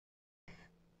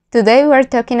Today we are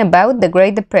talking about the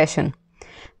Great Depression.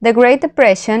 The Great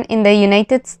Depression in the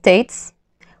United States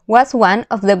was one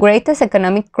of the greatest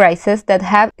economic crises that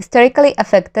have historically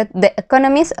affected the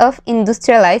economies of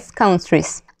industrialized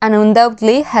countries, and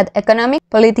undoubtedly had economic,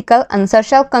 political, and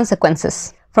social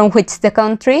consequences, from which the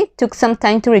country took some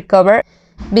time to recover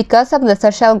because of the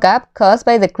social gap caused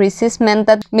by the crisis meant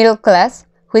that middle class,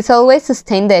 which always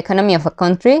sustained the economy of a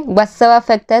country, was so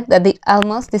affected that it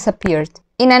almost disappeared.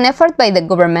 In an effort by the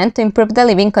government to improve the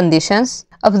living conditions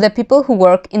of the people who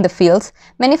work in the fields,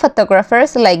 many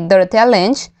photographers like Dorothea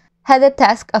Lange had the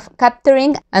task of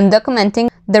capturing and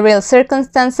documenting the real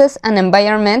circumstances and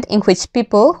environment in which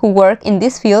people who work in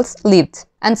these fields lived,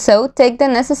 and so take the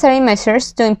necessary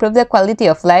measures to improve the quality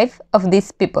of life of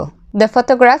these people. The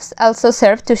photographs also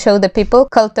serve to show the people,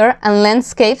 culture, and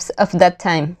landscapes of that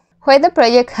time. Why the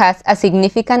project has a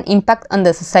significant impact on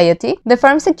the society, the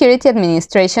Farm Security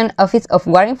Administration Office of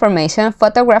War Information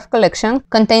photograph collection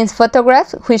contains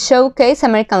photographs which showcase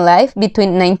American life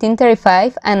between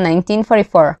 1935 and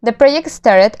 1944. The project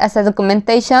started as a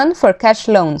documentation for cash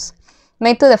loans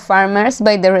made to the farmers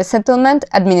by the Resettlement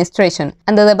Administration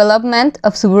and the development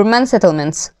of suburban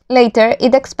settlements. Later,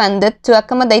 it expanded to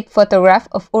accommodate photographs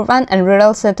of urban and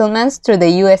rural settlements through the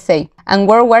USA and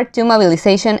World War II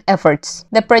mobilization efforts.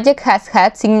 The project has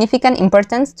had significant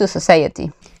importance to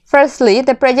society. Firstly,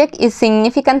 the project is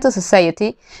significant to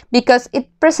society because it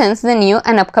presents the new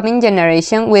and upcoming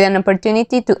generation with an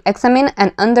opportunity to examine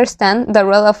and understand the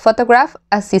role of photograph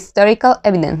as historical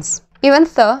evidence. Even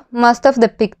though most of the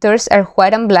pictures are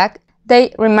white and black,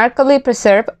 they remarkably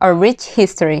preserve our rich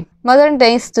history.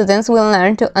 Modern-day students will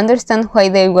learn to understand why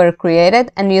they were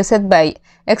created and used by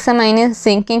examining,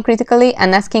 thinking critically,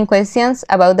 and asking questions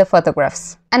about the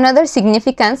photographs. Another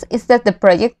significance is that the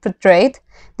project portrayed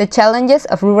the challenges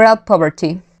of rural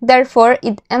poverty. Therefore,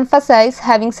 it emphasized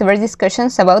having severe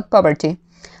discussions about poverty.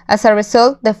 As a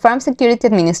result, the Farm Security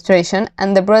Administration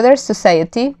and the broader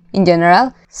society, in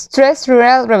general, stressed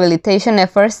rural rehabilitation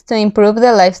efforts to improve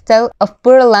the lifestyle of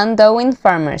poor land-owning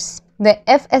farmers. The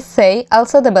FSA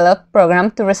also developed a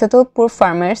program to resettle poor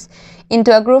farmers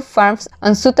into agro farms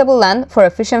on suitable land for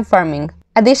efficient farming.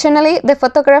 Additionally, the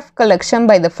photograph collection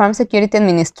by the Farm Security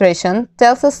Administration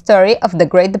tells a story of the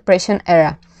Great Depression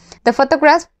era. The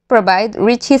photographs provide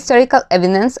rich historical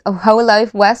evidence of how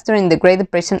life was during the Great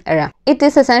Depression era. It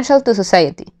is essential to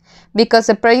society, because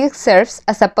the project serves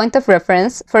as a point of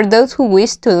reference for those who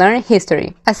wish to learn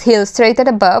history. As illustrated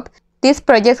above, this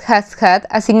project has had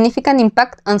a significant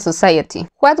impact on society.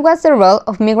 What was the role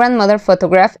of migrant mother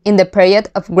photograph in the period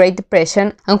of Great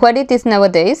Depression and what it is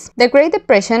nowadays? The Great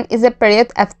Depression is the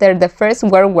period after the First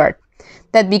World War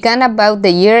that began about the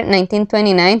year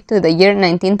 1929 to the year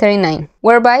 1939,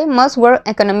 whereby most world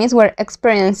economies were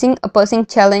experiencing opposing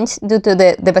challenge due to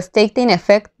the devastating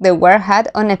effect the war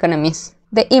had on economies.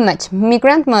 The image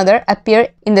 "Migrant Mother"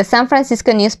 appeared in the San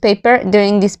Francisco newspaper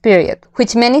during this period,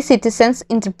 which many citizens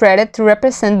interpreted to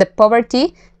represent the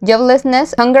poverty,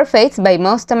 joblessness, hunger faced by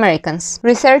most Americans.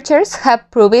 Researchers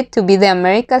have proved it to be the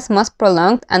America's most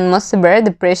prolonged and most severe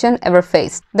depression ever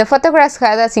faced. The photographs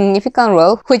had a significant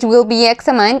role, which will be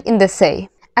examined in the essay.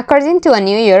 According to a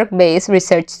New York-based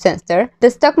research center, the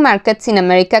stock markets in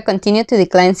America continued to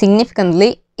decline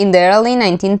significantly in the early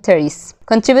 1930s,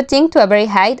 contributing to a very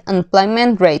high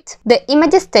unemployment rate. The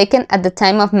images taken at the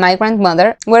time of Migrant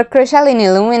Mother were crucial in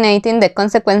illuminating the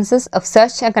consequences of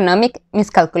such economic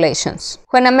miscalculations.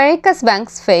 When America's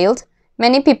banks failed,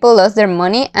 many people lost their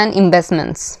money and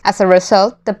investments. As a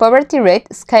result, the poverty rate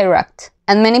skyrocketed,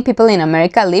 and many people in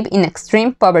America live in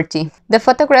extreme poverty. The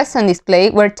photographs on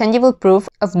display were tangible proof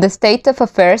of the state of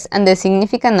affairs and the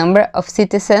significant number of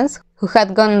citizens who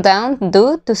had gone down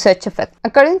due to such effect.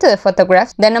 According to the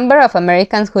photographs, the number of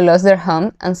Americans who lost their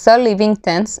home and saw living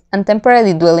tents and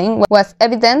temporary dwelling was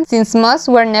evident, since most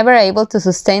were never able to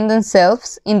sustain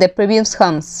themselves in the previous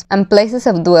homes and places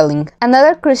of dwelling.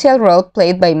 Another crucial role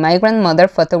played by migrant mother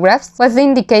photographs was the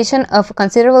indication of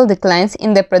considerable declines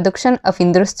in the production of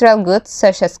industrial goods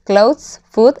such as clothes,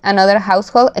 food, and other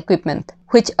household equipment,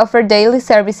 which offer daily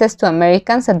services to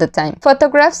Americans at the time.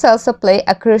 Photographs also play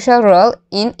a crucial role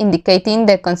in indicating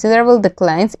the considerable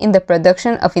declines in the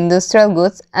production of industrial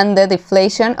goods and the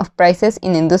deflation of prices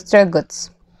in industrial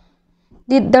goods.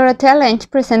 Did Dorothea Lange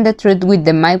present the truth with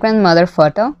the migrant mother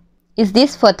photo? Is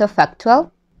this photo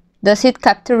factual? Does it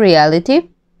capture reality?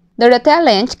 Dorothea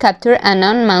Lange captured an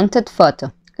unmounted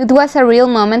photo. It was a real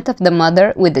moment of the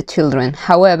mother with the children.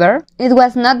 However, it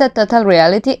was not the total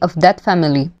reality of that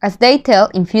family. As they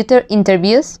tell in future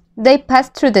interviews, They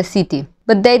passed through the city,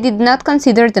 but they did not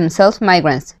consider themselves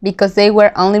migrants because they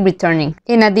were only returning.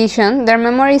 In addition, their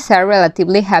memories are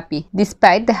relatively happy,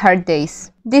 despite the hard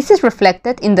days. This is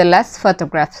reflected in the last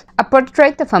photograph, a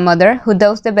portrait of a mother who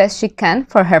does the best she can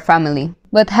for her family,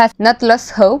 but has not lost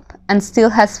hope and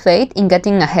still has faith in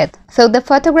getting ahead. So the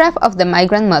photograph of the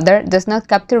migrant mother does not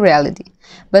capture reality,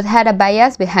 but had a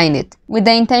bias behind it, with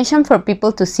the intention for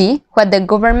people to see what the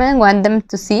government wants them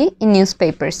to see in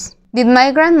newspapers. Did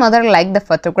my grandmother like the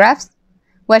photographs?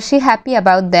 Was she happy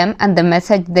about them and the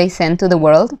message they sent to the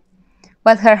world?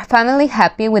 Was her family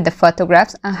happy with the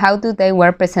photographs and how they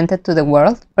were presented to the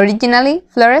world? Originally,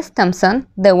 Florence Thompson,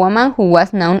 the woman who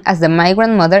was known as the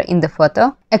migrant mother in the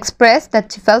photo, expressed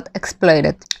that she felt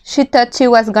exploited. She thought she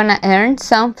was gonna earn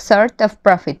some sort of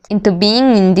profit into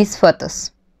being in these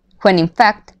photos, when in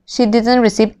fact, she didn't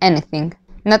receive anything,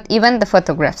 not even the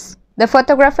photographs. The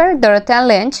photographer, Dorothea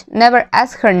Lange, never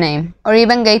asked her name, or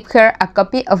even gave her a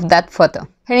copy of that photo.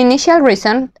 Her initial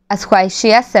reason as why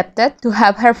she accepted to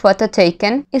have her photo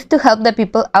taken is to help the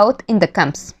people out in the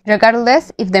camps,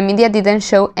 regardless if the media didn't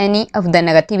show any of the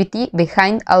negativity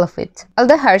behind all of it. All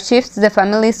the hardships the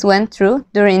families went through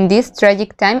during this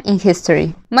tragic time in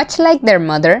history. Much like their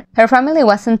mother, her family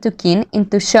wasn't too keen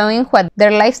into showing what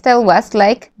their lifestyle was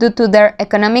like due to their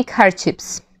economic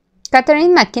hardships.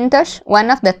 Catherine McIntosh, one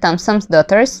of the Thompson's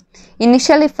daughters,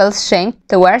 initially felt shame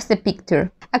towards the picture.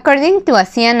 According to a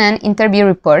CNN interview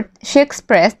report, she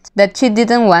expressed that she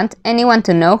didn't want anyone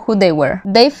to know who they were.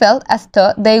 They felt as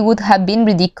though they would have been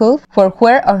ridiculed for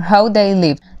where or how they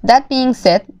lived. That being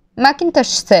said,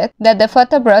 McIntosh said that the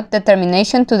photo brought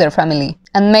determination to their family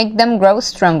and made them grow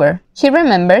stronger. She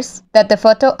remembers that the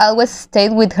photo always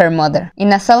stayed with her mother,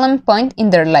 in a solemn point in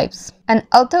their lives. And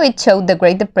although it showed the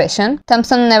Great Depression,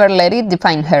 Thompson never let it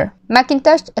define her.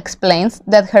 McIntosh explains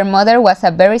that her mother was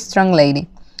a very strong lady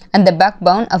and the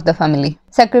backbone of the family,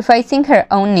 sacrificing her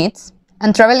own needs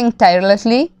and traveling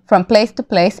tirelessly from place to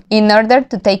place in order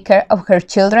to take care of her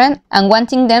children and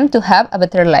wanting them to have a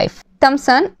better life.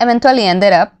 Thompson eventually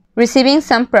ended up receiving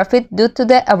some profit due to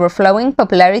the overflowing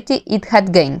popularity it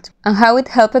had gained, and how it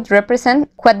helped represent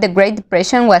what the Great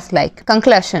Depression was like.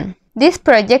 Conclusion. This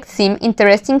project seemed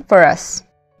interesting for us,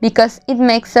 because it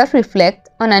makes us reflect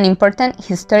on an important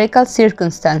historical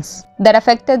circumstance that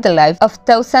affected the lives of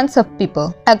thousands of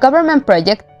people. A government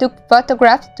project took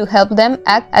photographs to help them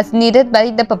act as needed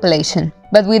by the population,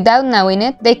 but without knowing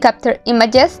it, they captured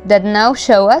images that now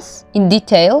show us, in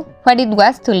detail, what it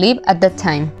was to live at that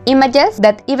time. Images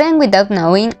that, even without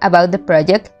knowing about the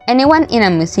project, anyone in a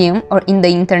museum or in the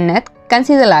internet can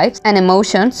see the lives and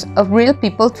emotions of real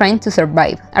people trying to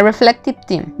survive. A reflective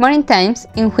theme, more in times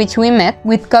in which we met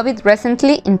with COVID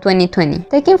recently in 2020.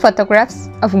 Taking photographs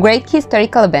of great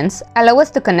historical events allow us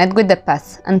to connect with the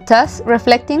past and thus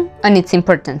reflecting on its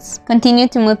importance. Continue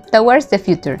to move towards the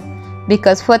future,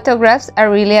 because photographs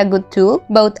are really a good tool,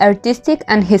 both artistic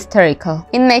and historical.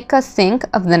 It makes us think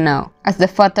of the now, as the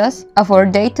photos of our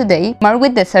day-to-day, more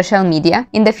with the social media.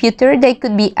 In the future, they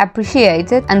could be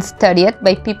appreciated and studied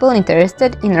by people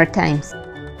interested in our times.